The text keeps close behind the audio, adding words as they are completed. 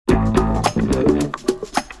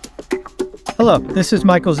Hello, this is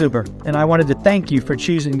Michael Zuber, and I wanted to thank you for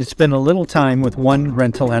choosing to spend a little time with one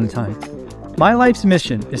rental at a time. My life's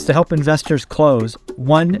mission is to help investors close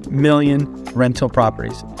 1 million rental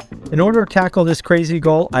properties. In order to tackle this crazy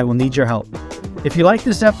goal, I will need your help. If you like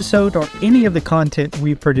this episode or any of the content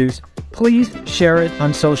we produce, please share it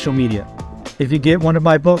on social media. If you get one of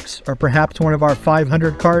my books or perhaps one of our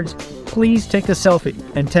 500 cards, please take a selfie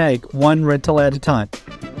and tag one rental at a time.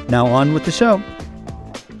 Now on with the show.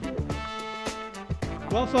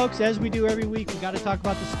 Well, folks, as we do every week, we got to talk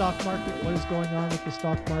about the stock market. What is going on with the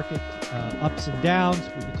stock market? Ups and downs.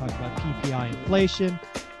 We can talk about PPI inflation.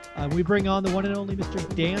 We bring on the one and only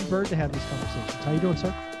Mr. Dan Bird to have these conversations. How you doing,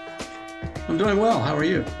 sir? I'm doing well. How are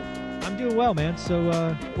you? I'm doing well, man.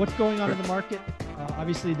 So what's going on in the market?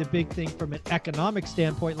 Obviously, the big thing from an economic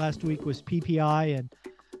standpoint last week was PPI, and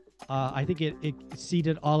I think it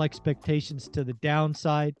exceeded all expectations to the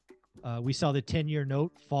downside. We saw the 10-year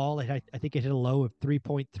note fall. I think it hit a low of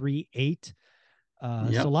 3.38.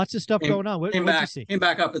 So lots of stuff going on. What did you see? Came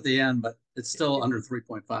back up at the end, but it's still under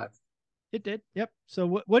 3.5. It did. Yep.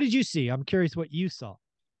 So what did you see? I'm curious what you saw.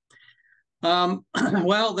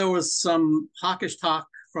 Well, there was some hawkish talk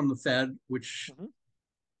from the Fed, which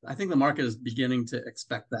I think the market is beginning to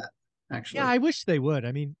expect that, actually. Yeah, I wish they would.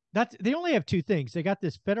 I mean, they only have two things. They got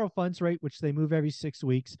this federal funds rate, which they move every 6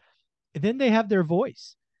 weeks. And then they have their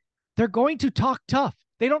voice. They're going to talk tough.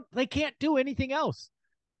 They can't do anything else.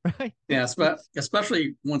 Right? Yeah,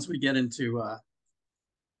 especially once we get into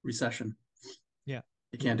recession. Yeah.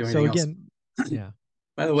 You can't do anything else. Yeah.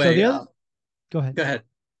 By the way, go ahead. Go ahead.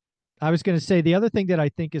 I was going to say the other thing that I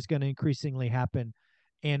think is going to increasingly happen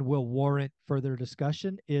and will warrant further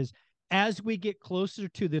discussion is as we get closer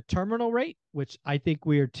to the terminal rate, which I think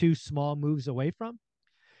we are 2 small moves away from,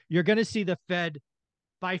 you're going to see the Fed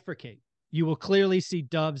bifurcate. You will clearly see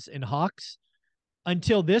doves and hawks.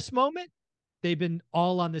 Until this moment, they've been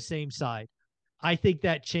all on the same side. I think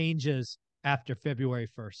that changes after February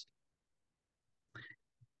 1st.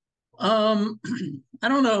 I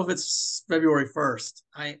don't know if it's February 1st.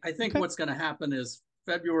 I think what's going to happen is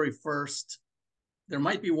February 1st, there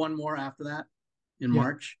might be one more after that in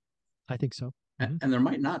March. I think so. And there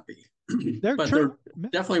might not be. There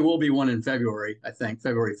definitely will be one in February, I think,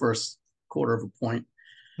 February 1st, quarter of a point.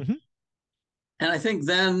 Mm-hmm. And I think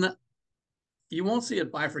then you won't see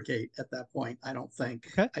it bifurcate at that point, I don't think.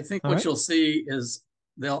 Okay. I think what you'll see is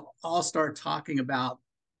they'll all start talking about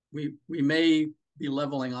we may be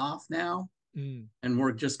leveling off now, and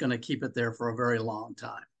we're just going to keep it there for a very long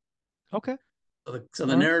time. Okay. So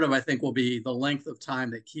the narrative, I think, will be the length of time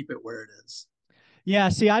they keep it where it is. Yeah.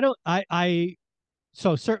 See,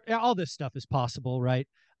 so all this stuff is possible, right?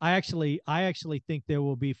 I actually think there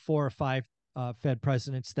will be 4 or 5 Fed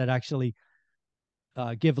presidents that actually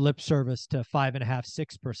give lip service to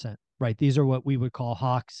 5.5%, 6%, right? These are what we would call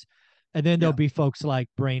hawks. And then there'll be folks like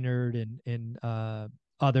Brainerd and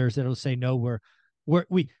others that'll say, no,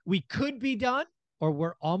 we could be done or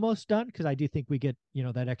we're almost done. Cause I do think we get,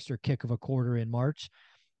 that extra kick of a quarter in March,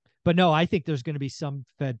 but no, I think there's going to be some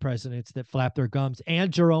Fed presidents that flap their gums, and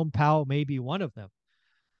Jerome Powell may be one of them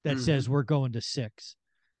that says we're going to 6.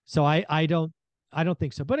 So I don't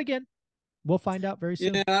think so. But again, we'll find out very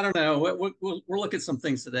soon. Yeah, I don't know. We'll look at some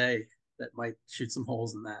things today that might shoot some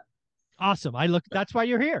holes in that. Awesome. That's why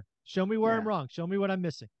you're here. Show me where I'm wrong. Show me what I'm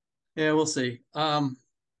missing. Yeah, we'll see. Let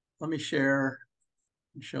me show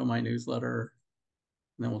my newsletter,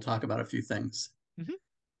 and then we'll talk about a few things. Mm-hmm.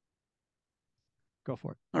 Go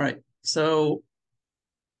for it. All right. So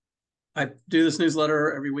I do this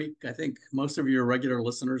newsletter every week. I think most of your regular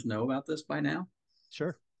listeners know about this by now.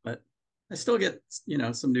 Sure. But I still get,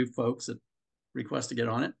 some new folks that request to get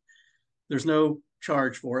on it. There's no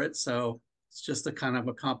charge for it. So it's just a kind of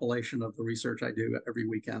a compilation of the research I do every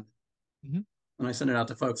weekend. Mm-hmm. And I send it out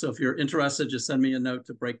to folks. So if you're interested, just send me a note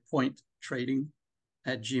to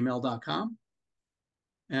breakpointtrading@gmail.com.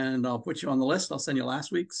 And I'll put you on the list. I'll send you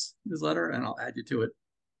last week's newsletter and I'll add you to it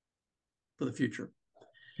for the future.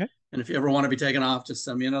 Okay. And if you ever want to be taken off, just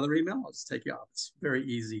send me another email. I'll just take you off. It's very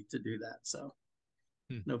easy to do that. So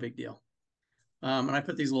no big deal. And I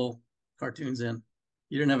put these little cartoons in.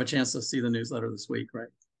 You didn't have a chance to see the newsletter this week, right?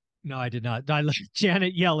 No, I did not. I left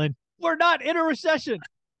Janet yelling, "We're not in a recession."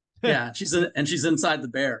 Yeah, she's inside the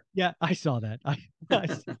bear. Yeah, I saw that.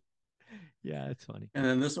 Yeah, it's funny. And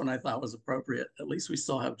then this one I thought was appropriate. At least we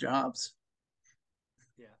still have jobs.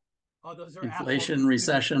 Yeah. Oh, those are inflation,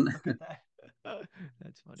 recession.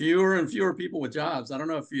 That's funny. Fewer and fewer people with jobs. I don't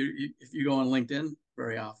know if you go on LinkedIn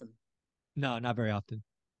very often. No, not very often.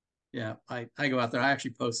 Yeah, I go out there. I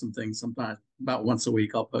actually post some things sometimes. About once a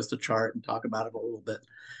week, I'll post a chart and talk about it a little bit.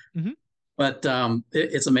 Mm-hmm. But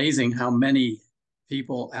it's amazing how many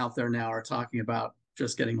people out there now are talking about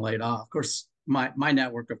just getting laid off. Of course, my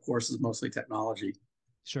network, of course, is mostly technology.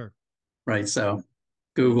 Sure. Right. So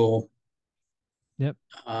Google, Yep.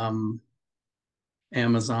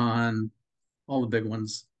 Amazon, all the big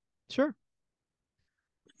ones. Sure.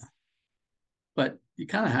 But you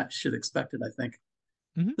kind of should expect it, I think.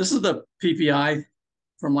 Mm-hmm. This is the PPI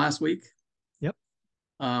from last week. Yep.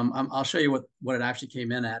 I'll show you what it actually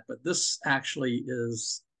came in at, but this actually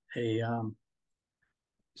is a.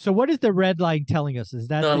 So what is the red line telling us? Is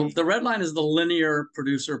that the red line is the linear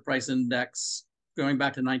producer price index going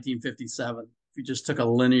back to 1957. If you just took a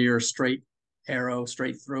linear straight arrow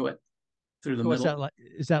straight through it, through the middle. That like?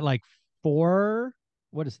 Is that like 4?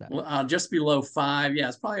 What is that? Well, just below 5. Yeah,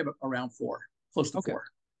 it's probably around 4, close to 4.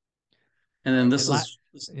 And then this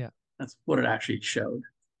that's what it actually showed.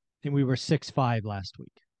 And we were 6.5 last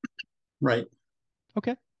week. Right.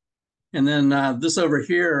 Okay. And then this over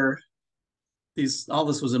here, all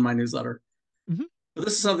this was in my newsletter. Mm-hmm. But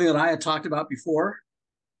this is something that I had talked about before.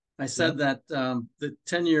 I said that the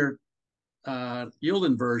 10-year yield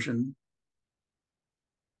inversion,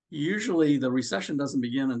 usually the recession doesn't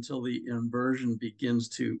begin until the inversion begins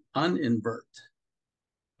to uninvert.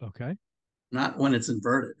 Okay. Not when it's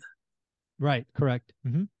inverted. Right. Correct.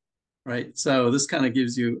 Mm-hmm. Right. So this kind of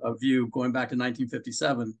gives you a view going back to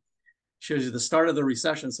 1957, shows you the start of the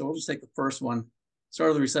recession. So we'll just take the first one. Start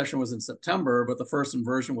of the recession was in September, but the first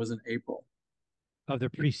inversion was in April. Of the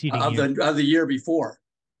preceding year. Of the year before.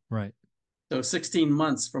 Right. So 16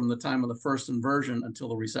 months from the time of the first inversion until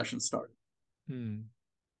the recession started. And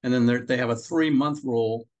then they have a 3-month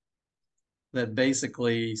rule that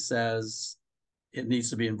basically says it needs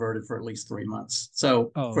to be inverted for at least 3 months.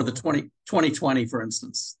 So for the 2020, for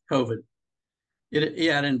instance, COVID,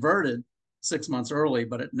 it had inverted 6 months early,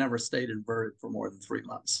 but it never stayed inverted for more than 3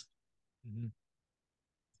 months. Mm-hmm.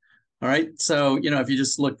 All right. So, if you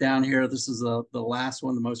just look down here, this is the last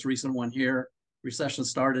one, the most recent one here. Recession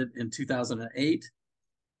started in 2008,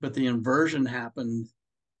 but the inversion happened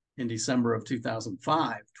in December of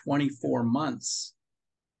 2005, 24 months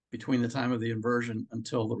between the time of the inversion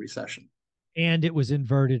until the recession. And it was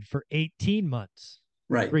inverted for 18 months.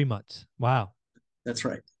 Right. 3 months. Wow. That's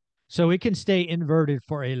right. So it can stay inverted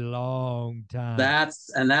for a long time.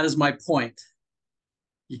 That is my point.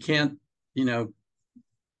 You can't,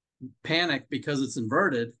 panic because it's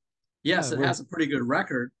inverted. Yes, it has a pretty good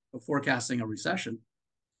record of forecasting a recession.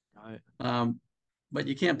 Right. But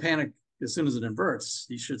you can't panic as soon as it inverts.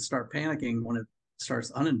 You should start panicking when it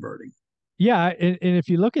starts uninverting. Yeah, and if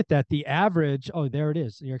you look at that, the average, there it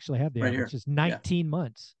is. You actually have the right average. Here. It's 19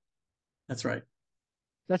 months. That's right.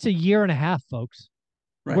 That's a year and a half, folks.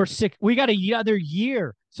 Right. We're sick. We got another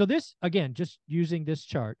year. So this, again, just using this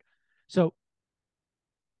chart. So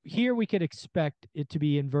here we could expect it to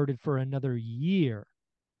be inverted for another year.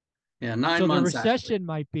 Yeah, 9 months. So the recession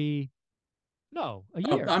might be, a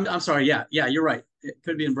year. I'm sorry. Yeah, you're right. It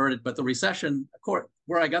could be inverted, but the recession,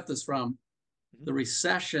 where I got this from, the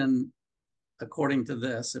recession, according to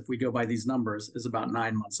this, if we go by these numbers, is about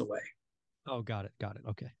 9 months away. Oh, got it.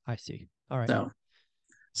 Okay, I see. All right. So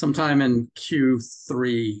sometime in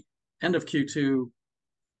Q3, end of Q2,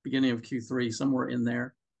 beginning of Q3, somewhere in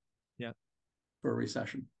there. Yeah. For a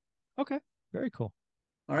recession. Okay. Very cool.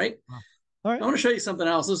 All right. Wow. All right. I want to show you something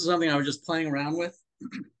else. This is something I was just playing around with.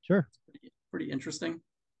 Sure. Pretty interesting.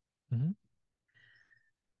 Mm-hmm.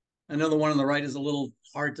 I know the one on the right is a little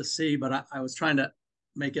hard to see, but I was trying to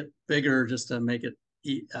make it bigger just to make it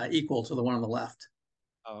equal to the one on the left.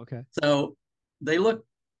 Oh, okay. So they look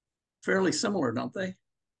fairly similar, don't they?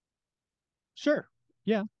 Sure.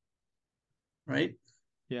 Yeah. Right?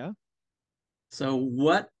 Yeah. So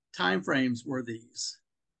what time frames were these?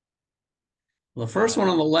 Well, the first one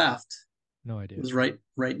on the left, no idea, was right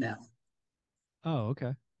now. Oh,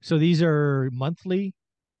 okay. So these are monthly?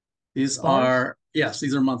 These are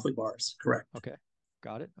monthly bars. Correct. Okay.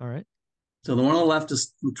 Got it. All right. So the one on the left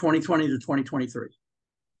is from 2020 to 2023.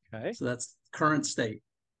 Okay. So that's current state.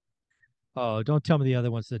 Oh, don't tell me the other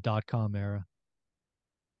one's the .com era.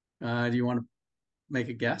 Do you want to make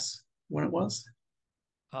a guess when it was?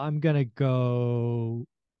 I'm gonna go.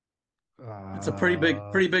 It's a pretty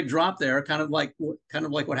big drop there. Kind of like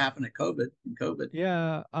what happened at COVID.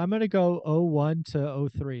 Yeah, I'm gonna go 01 to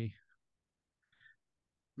 03.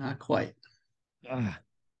 Not quite.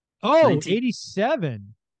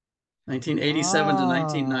 87. 1987 to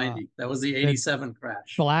 1990. That was the 87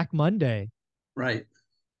 crash. Black Monday. Right.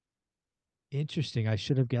 Interesting. I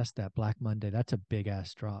should have guessed that. Black Monday. That's a big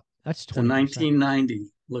ass drop. That's 20%.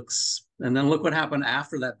 1990 and then look what happened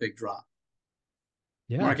after that big drop.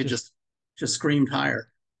 Yeah. Market just screamed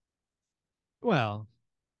higher. Well,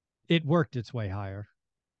 it worked its way higher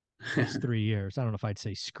those 3 years. I don't know if I'd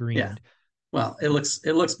say Yeah. screamed. Well, it looks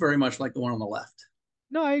very much like the one on the left.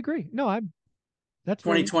 No, I agree. No, that's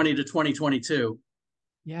very 2020 to interesting. 2022.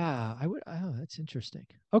 Yeah, I would. Oh, that's interesting.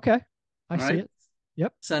 Okay, I All see right. it.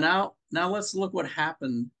 Yep. So now let's look what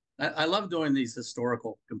happened. I love doing these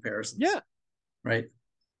historical comparisons, Yeah. right?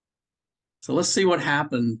 So let's see what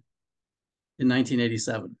happened in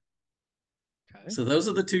 1987. Okay. So those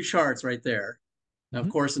are the two charts right there. Now, of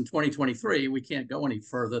Mhm. course, in 2023, we can't go any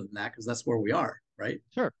further than that because that's where we are, right?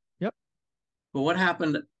 Sure. Yep. But what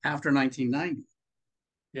happened after 1990?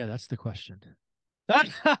 Yeah, that's the question.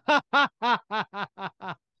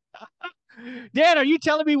 Dan, are you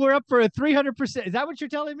telling me we're up for a 300%? Is that what you're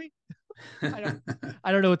telling me? I don't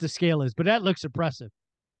I don't know what the scale is, but that looks impressive.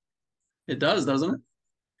 It does, doesn't it?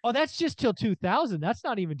 Oh, that's just till 2000. That's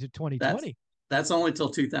not even to That's 2020. that's only till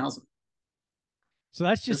 2000. So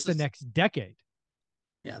that's This just the is next decade.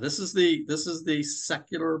 yeah, this is the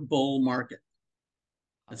secular bull market.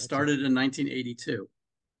 Oh, It that's started in 1982.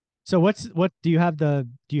 so what do you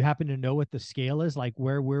happen to know what the scale is? Like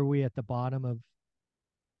where were we at the bottom of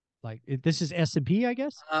this is S&P, I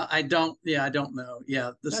guess? I don't. Yeah, I don't know.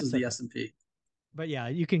 Yeah, this is That's the okay. S&P. But yeah,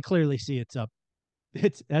 you can clearly see it's up.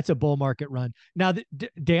 That's a bull market run. Now,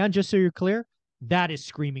 Dan, just so you're clear, that is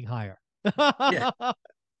screaming higher. Yeah,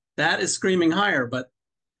 that is screaming higher. But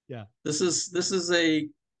Yeah. this is a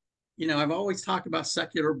I've always talked about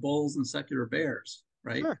secular bulls and secular bears,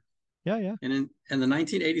 right? Sure. Yeah, yeah. And the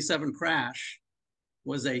 1987 crash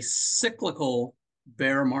was a cyclical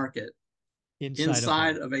bear market Inside a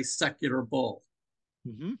inside bull. of a secular bull,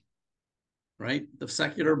 Mm-hmm. right? The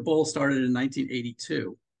secular bull started in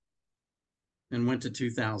 1982 and went to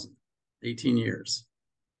 2000, 18 years.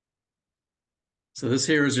 So this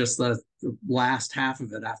here is just the last half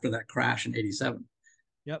of it after that crash in 87.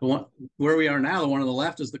 Yep. The one where we are now, the one on the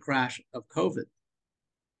left is the crash of COVID.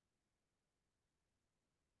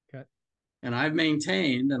 Okay. And I've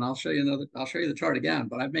maintained, and I'll show you the chart again,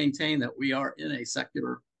 but I've maintained that we are in a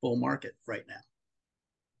secular bull market right now.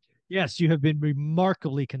 Yes, you have been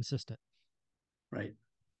remarkably consistent. Right.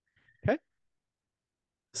 Okay.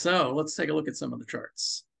 So let's take a look at some of the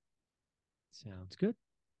charts. Sounds good.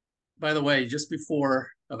 By the way, just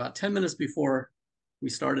about 10 minutes before we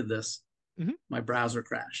started this, my browser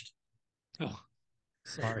crashed. Oh,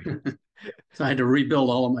 sorry. So I had to rebuild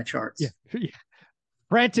all of my charts. Yeah.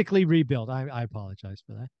 Frantically rebuild. I apologize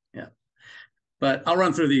for that. Yeah. But I'll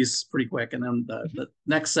run through these pretty quick. And then the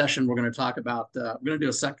next session, we're going to talk about, we're going to do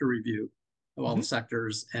a sector review of all the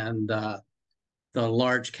sectors and the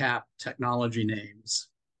large cap technology names.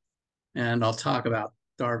 And I'll talk about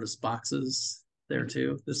Darvas boxes there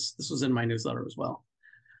too. This was in my newsletter as well.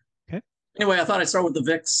 Okay. Anyway, I thought I'd start with the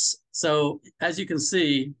VIX. So as you can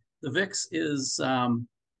see, the VIX is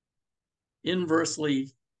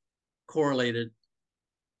inversely correlated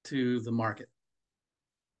to the market,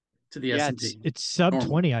 to the S&P. It's sub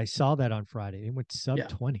 20. I saw that on Friday. It went sub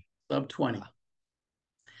 20. Sub 20. Wow.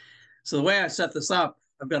 So the way I set this up,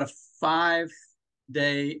 I've got a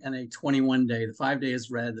 5-day and a 21-day. The 5-day is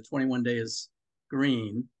red. The 21-day is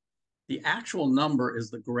green. The actual number is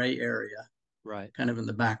the gray area, right, kind of in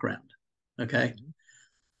the background. Okay.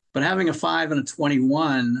 But having a 5 and a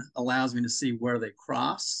 21 allows me to see where they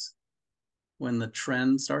cross when the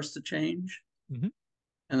trend starts to change.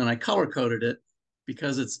 And then I color coded it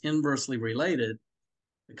because it's inversely related.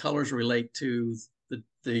 The colors relate to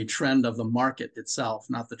the trend of the market itself,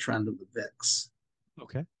 not the trend of the VIX.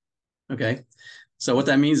 Okay. So what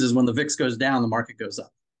that means is when the VIX goes down, the market goes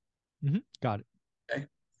up. Got it. Okay.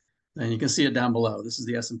 And you can see it down below. This is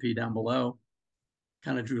the S&P down below.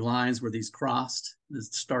 Kind of drew lines where these crossed. It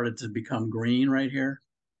started to become green right here.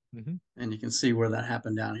 And you can see where that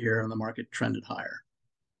happened down here and the market trended higher.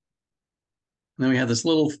 And then we had this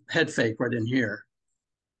little head fake right in here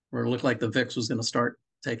where it looked like the VIX was going to start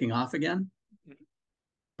taking off again,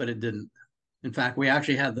 but it didn't. In fact, we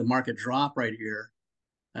actually had the market drop right here.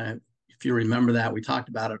 If you remember that, we talked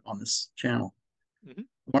about it on this channel. The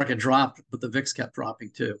market dropped, but the VIX kept dropping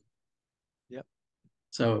too. Yep.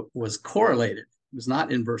 So it was correlated. It was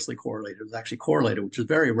not inversely correlated. It was actually correlated, which is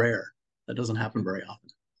very rare. That doesn't happen very often.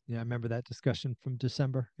 Yeah, I remember that discussion from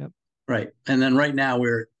December. Yep. Right. And then right now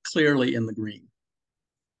we're clearly in the green.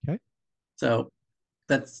 Okay. So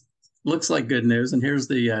that looks like good news. And here's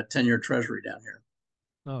the 10-year treasury down here.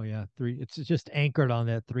 Oh, yeah. It's just anchored on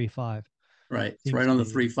that 3.5. Right. It's right on the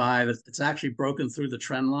 3.5. It's actually broken through the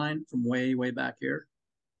trend line from way, way back here.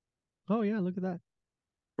 Oh, yeah. Look at that.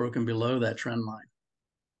 Broken below that trend line.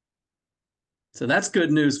 So that's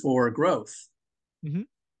good news for growth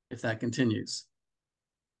if that continues.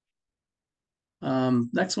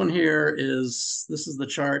 Next one here is, this is the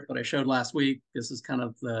chart that I showed last week. This is kind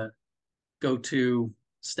of the go-to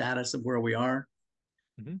status of where we are.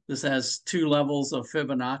 This has two levels of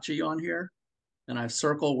Fibonacci on here, and I've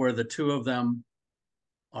circled where the two of them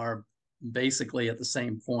are basically at the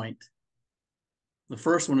same point. The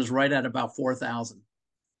first one is right at about 4,000.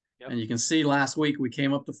 Yep. And you can see last week we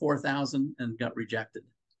came up to 4,000 and got rejected.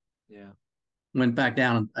 Yeah. Went back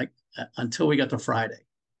down until we got to Friday.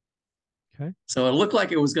 Okay. So it looked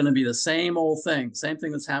like it was going to be the same old thing, same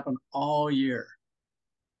thing that's happened all year.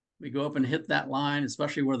 We go up and hit that line,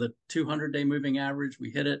 especially where the 200-day moving average,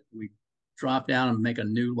 we hit it, we drop down and make a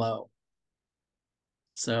new low.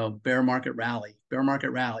 So bear market rally, bear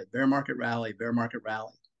market rally, bear market rally, bear market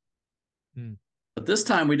rally. But this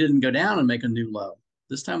time we didn't go down and make a new low.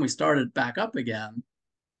 This time we started back up again,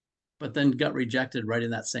 but then got rejected right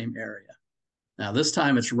in that same area. Now this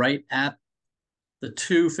time it's right at the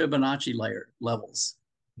two Fibonacci levels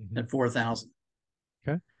at 4,000.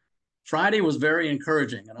 Okay. Friday was very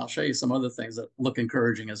encouraging, and I'll show you some other things that look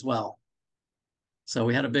encouraging as well. So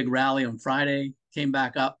we had a big rally on Friday, came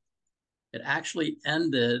back up. It actually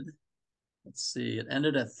ended, let's see, it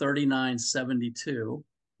ended at 39.72.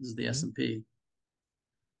 This is the S&P.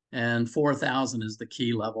 And 4,000 is the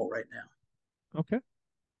key level right now. Okay.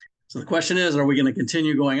 So the question is, are we going to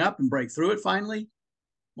continue going up and break through it finally?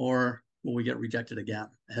 Or will we get rejected again,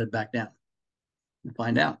 head back down? We'll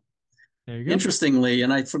find out. There you go. Interestingly,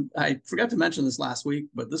 and I forgot to mention this last week,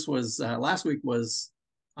 but this was, last week was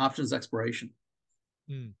options expiration.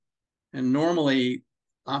 And normally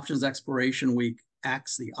options expiration week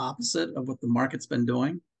acts the opposite of what the market's been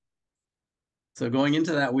doing. So going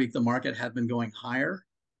into that week, the market had been going higher.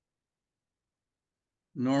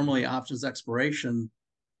 Normally options expiration,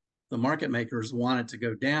 the market makers want it to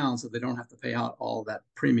go down so they don't have to pay out all that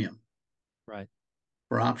premium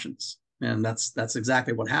for options. And that's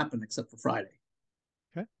exactly what happened, except for Friday.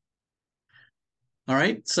 Okay. All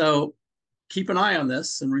right. So keep an eye on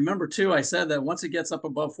this. And remember too, I said that once it gets up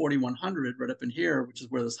above 4,100, right up in here, which is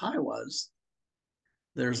where this high was,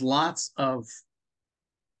 there's lots of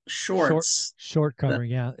shorts. Short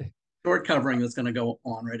covering, Short covering that's going to go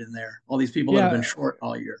on right in there. All these people that have been short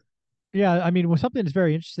all year. Yeah, I mean, well, something that's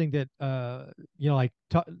very interesting that like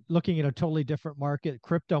looking at a totally different market,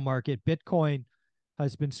 crypto market, Bitcoin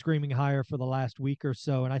has been screaming higher for the last week or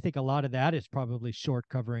so, and I think a lot of that is probably short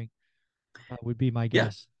covering. Would be my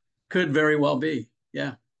guess. Could very well be. Yeah,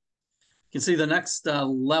 you can see the next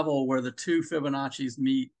level where the two Fibonacci's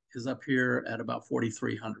meet is up here at about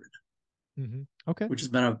 4,300. Okay, which has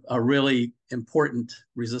been a really important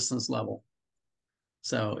resistance level.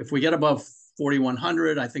 So if we get above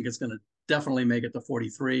 4,100, I think it's going to definitely make it to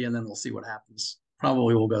 43, and then we'll see what happens.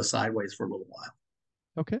 Probably we'll go sideways for a little while.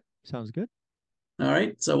 Okay, sounds good. All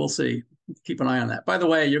right, so we'll see. Keep an eye on that. By the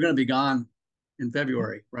way, you're going to be gone in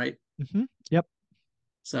February, right? Yep.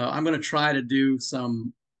 So I'm going to try to do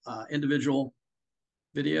some individual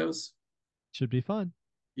videos. Should be fun.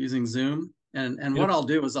 Using Zoom. And what I'll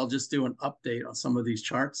do is I'll just do an update on some of these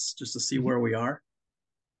charts just to see where we are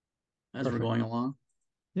as we're going along.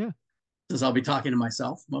 Yeah. Since I'll be talking to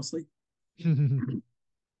myself mostly.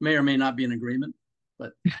 May or may not be in agreement,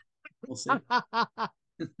 but we'll see.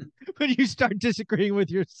 When you start disagreeing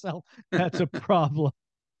with yourself, that's a problem.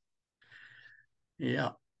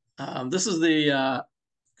 Yeah. This is the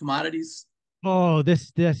commodities. Oh,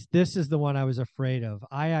 this is the one I was afraid of.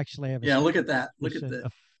 I actually have look at that. Look at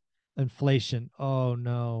that. Inflation. Oh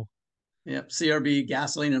no. Yep. CRB,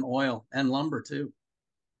 gasoline and oil and lumber too.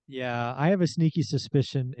 Yeah, I have a sneaky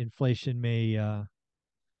suspicion inflation may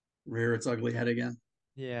rear its ugly head again.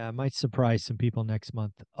 Yeah, it might surprise some people next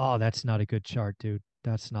month. Oh, that's not a good chart, dude.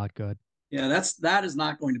 That's not good. Yeah, that is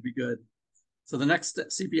not going to be good. So the next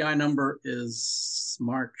CPI number is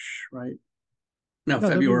March, right? No,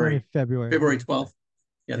 February. February 12th.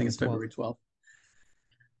 Yeah, I think it's February 12th.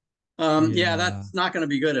 Yeah, that's not going to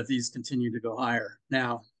be good if these continue to go higher.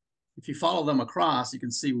 Now, if you follow them across, you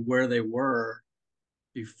can see where they were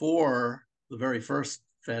before the very first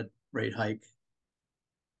Fed rate hike.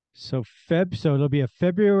 So it'll be a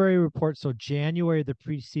February report. So January of the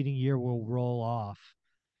preceding year will roll off.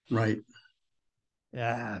 Right.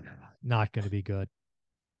 Yeah, not going to be good.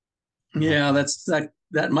 Yeah,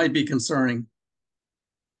 that might be concerning.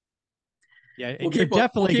 Yeah, you're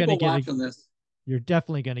definitely going to get this. You're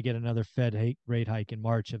definitely going to get another Fed rate hike in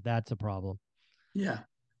March if that's a problem. Yeah.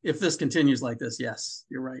 If this continues like this, yes,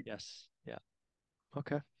 you're right. Yes. Yeah.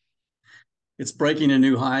 Okay. It's breaking a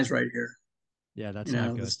new highs right here. Yeah, that's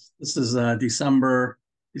not good. This is December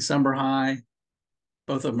high.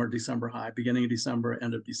 Both of them are December high, beginning of December,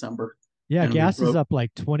 end of December. Yeah, And gas is up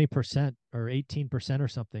like 20% or 18% or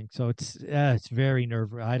something. So it's very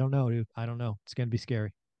I don't know, dude. I don't know. It's gonna be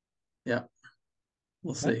scary. Yeah,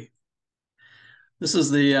 we'll Okay. see. This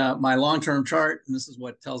is the my long-term chart, and this is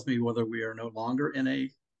what tells me whether we are no longer in a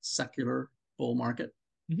secular bull market,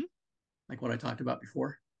 like what I talked about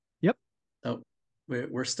before. Yep. So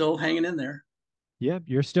we're still hanging in there. Yep.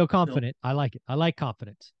 You're still confident. I like it. I like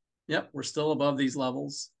confidence. Yep, we're still above these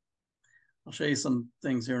levels. I'll show you some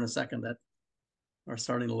things here in a second that are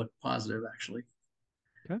starting to look positive, actually.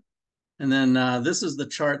 Okay. And then this is the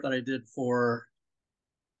chart that I did for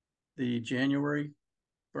the January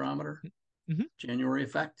barometer, January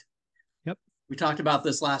effect. Yep. We talked about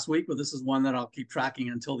this last week, but this is one that I'll keep tracking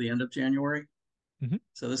until the end of January.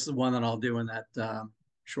 So this is one that I'll do in that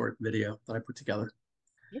short video that I put together.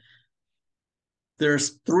 Yep.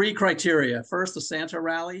 There's 3 criteria. First, the Santa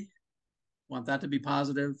rally. Want that to be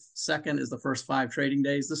positive. Second is the first 5 trading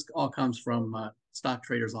days. This all comes from Stock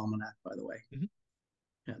Traders Almanac, by the way.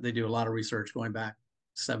 Yeah, they do a lot of research going back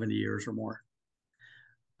 70 years or more.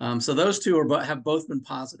 So those 2 have both been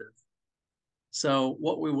positive. So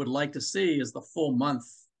what we would like to see is the full month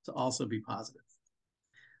to also be positive.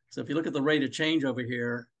 So if you look at the rate of change over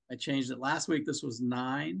here, I changed it last week. This was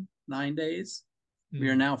 9 days. We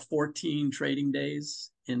are now 14 trading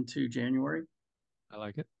days into January. I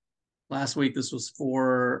like it. Last week, this was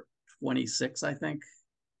 426, I think.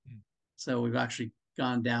 So we've actually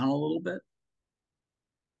gone down a little bit.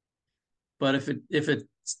 But if it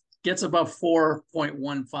gets above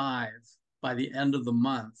 4.15 by the end of the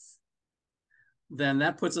month, then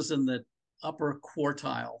that puts us in the upper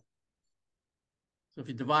quartile. So if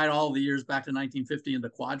you divide all the years back to 1950 into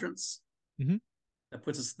quadrants,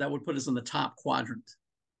 that would put us in the top quadrant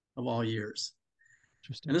of all years.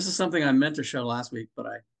 Interesting. And this is something I meant to show last week, but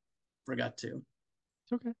I forgot to.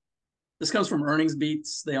 It's okay. This comes from Earnings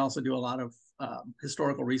Beats. They also do a lot of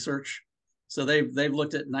historical research. So they've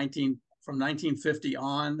looked at from 1950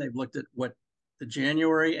 on. They've looked at what the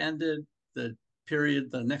January ended, the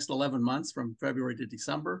period, the next 11 months from February to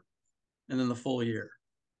December, and then the full year.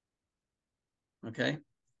 Okay.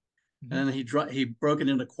 And then he broke it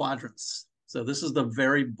into quadrants. So this is the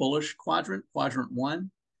very bullish quadrant, quadrant 1.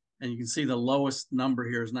 And you can see the lowest number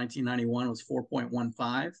here is 1991 was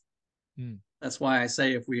 4.15. That's why I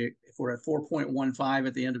say if we're at 4.15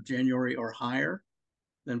 at the end of January or higher,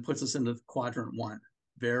 then puts us into quadrant 1,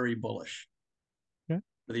 very bullish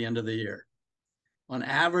for the end of the year. On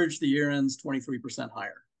average, the year ends 23%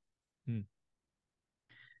 higher.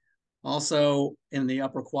 Also in the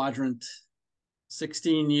upper quadrant,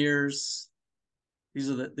 16 years.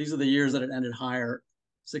 These are the years that it ended higher.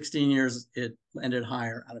 16 years it ended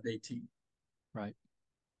higher out of 18. Right.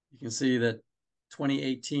 You can see that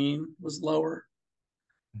 2018 was lower.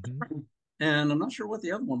 And I'm not sure what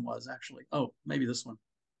the other one was actually. Oh, maybe this one,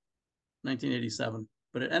 1987,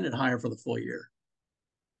 but it ended higher for the full year.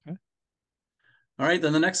 Okay. All right,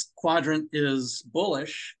 then the next quadrant is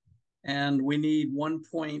bullish, and we need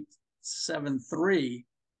 1.73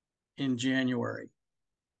 in January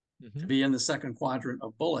to be in the second quadrant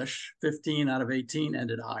of bullish. 15 out of 18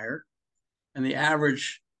 ended higher, and the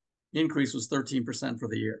average increase was 13% for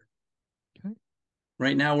the year. Okay.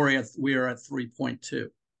 Right now we are at 3.2.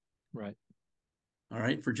 Right. All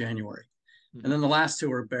right, for January. And then the last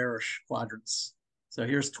 2 are bearish quadrants. So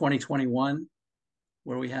here's 2021,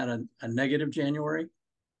 where we had a negative January.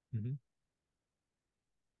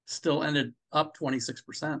 Still ended up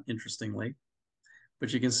 26%, interestingly.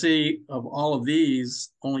 But you can see of all of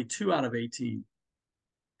these, only 2 out of 18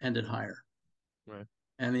 ended higher. Right.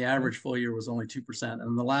 And the average full year was only 2%.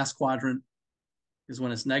 And the last quadrant is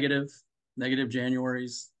when it's negative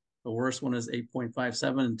Januaries. The worst one is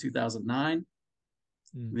 8.57 in 2009.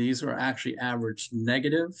 These are actually average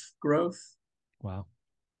negative growth. Wow.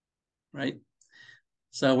 Right.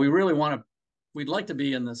 So we'd like to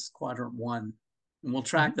be in this quadrant 1, and we'll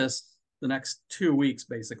track this the next 2 weeks,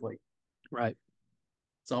 basically. Right.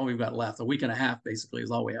 That's all we've got left. A week and a half, basically,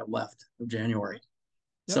 is all we have left of January.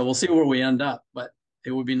 Yep. So we'll see where we end up, but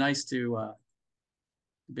it would be nice to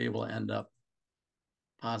be able to end up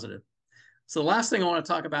positive. So the last thing I want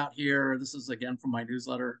to talk about here, this is again from my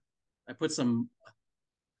newsletter. I put some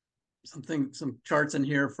charts in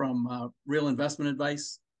here from Real Investment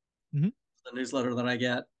Advice, the newsletter that I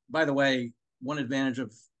get. By the way, one advantage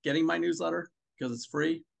of getting my newsletter, because it's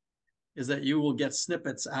free, is that you will get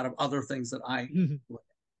snippets out of other things that I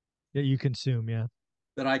that you consume,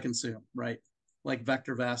 that I consume, right? Like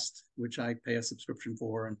VectorVest, which I pay a subscription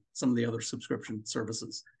for, and some of the other subscription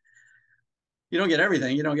services. You don't get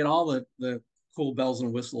everything. You don't get all the cool bells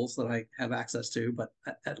and whistles that I have access to, but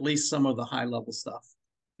at least some of the high level stuff.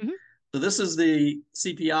 So this is the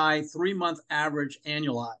CPI 3-month average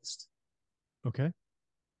annualized. Okay.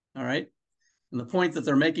 All right. And the point that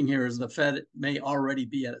they're making here is the Fed may already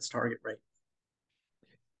be at its target rate.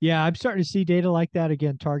 Yeah, I'm starting to see data like that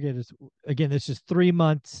again. Target is, again, this is 3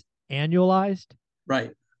 months annualized.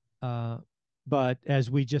 Right. But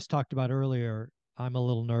as we just talked about earlier, I'm a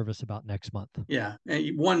little nervous about next month. Yeah.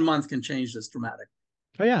 And 1 month can change this dramatically.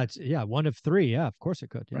 Oh yeah, it's 1 of 3. Yeah, of course it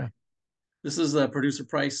could. Yeah. Right. This is the producer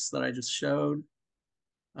price that I just showed.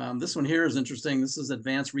 This one here is interesting. This is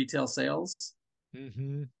advanced retail sales.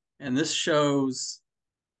 Mm-hmm. And this shows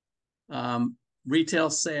retail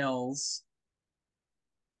sales.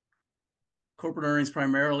 Corporate earnings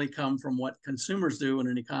primarily come from what consumers do in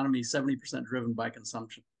an economy 70% driven by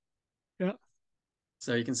consumption. Yeah.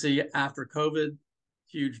 So you can see after COVID,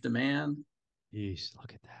 huge demand. Jeez,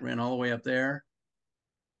 look at that. Ran all the way up there.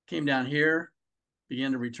 Came down here,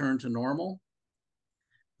 began to return to normal.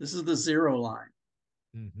 This is the zero line.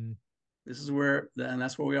 Mm-hmm. This is where, and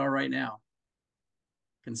that's where we are right now.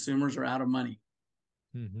 Consumers are out of money.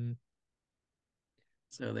 Mm-hmm.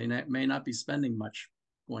 So they may not be spending much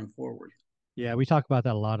going forward. Yeah, we talk about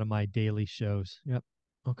that a lot on my daily shows. Yep.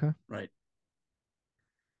 Okay. Right.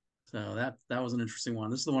 So that was an interesting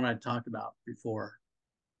one. This is the one I talked about before.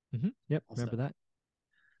 Mm-hmm. Yep. Also. Remember that.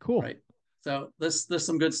 Cool. Right. So there's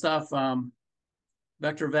some good stuff.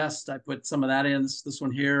 VectorVest, I put some of that in. This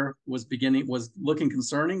one here was looking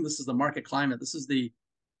concerning. This is the market climate. This is the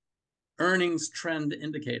earnings trend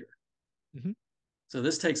indicator. Mm-hmm. So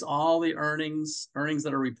this takes all the earnings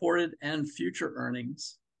that are reported and future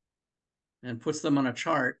earnings and puts them on a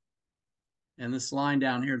chart. And this line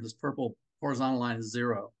down here, this purple horizontal line, is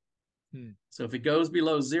 0. So if it goes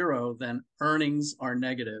below 0, then earnings are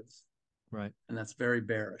negative. Right. And that's very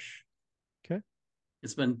bearish. Okay.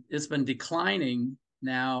 It's been declining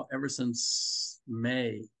now ever since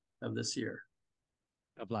May of this year.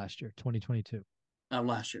 Of last year, 2022.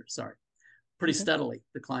 Last year, sorry. Pretty steadily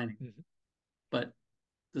declining. Mm-hmm. But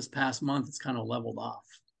this past month, it's kind of leveled off.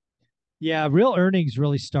 Yeah, real earnings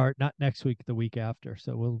really start not next week, the week after.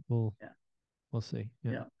 So we'll see.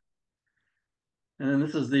 Yeah. And then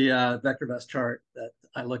this is the VectorVest chart that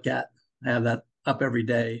I look at. I have that up every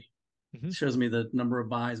day. Mm-hmm. It shows me the number of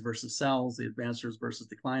buys versus sells, the advancers versus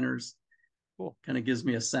decliners. Cool. Kind of gives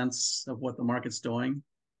me a sense of what the market's doing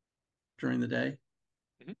during the day.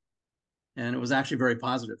 Mm-hmm. And it was actually very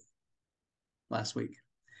positive last week.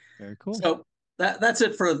 Very cool. So that's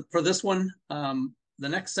it for this one. The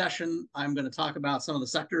next session, I'm going to talk about some of the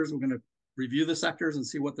sectors. We're going to review the sectors and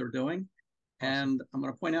see what they're doing. Awesome. And I'm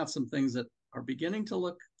going to point out some things that are beginning to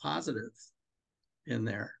look positive in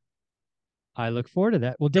there. I look forward to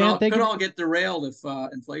that. Well, Dan, thank you. Could all get derailed if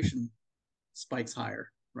inflation spikes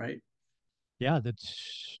higher, right? Yeah, the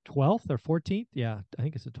 12th or 14th. Yeah, I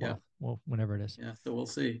think it's the 12th. Yeah. Well, whenever it is. Yeah, so we'll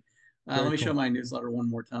see. Let me show my newsletter one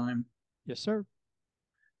more time. Yes, sir.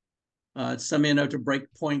 Send me a note to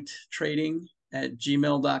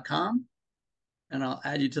breakpointtrading@gmail.com, and I'll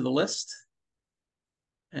add you to the list.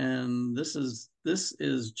 And this is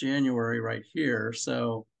January right here.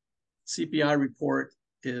 So CPI report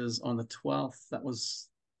is on the 12th. That was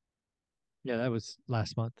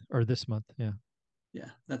last month or this month. Yeah.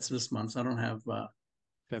 Yeah, that's this month. So I don't have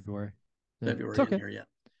February in here yet.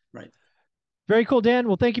 Right. Very cool, Dan.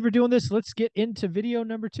 Well, thank you for doing this. Let's get into video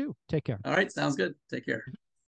number 2. Take care. All right. Sounds good. Take care.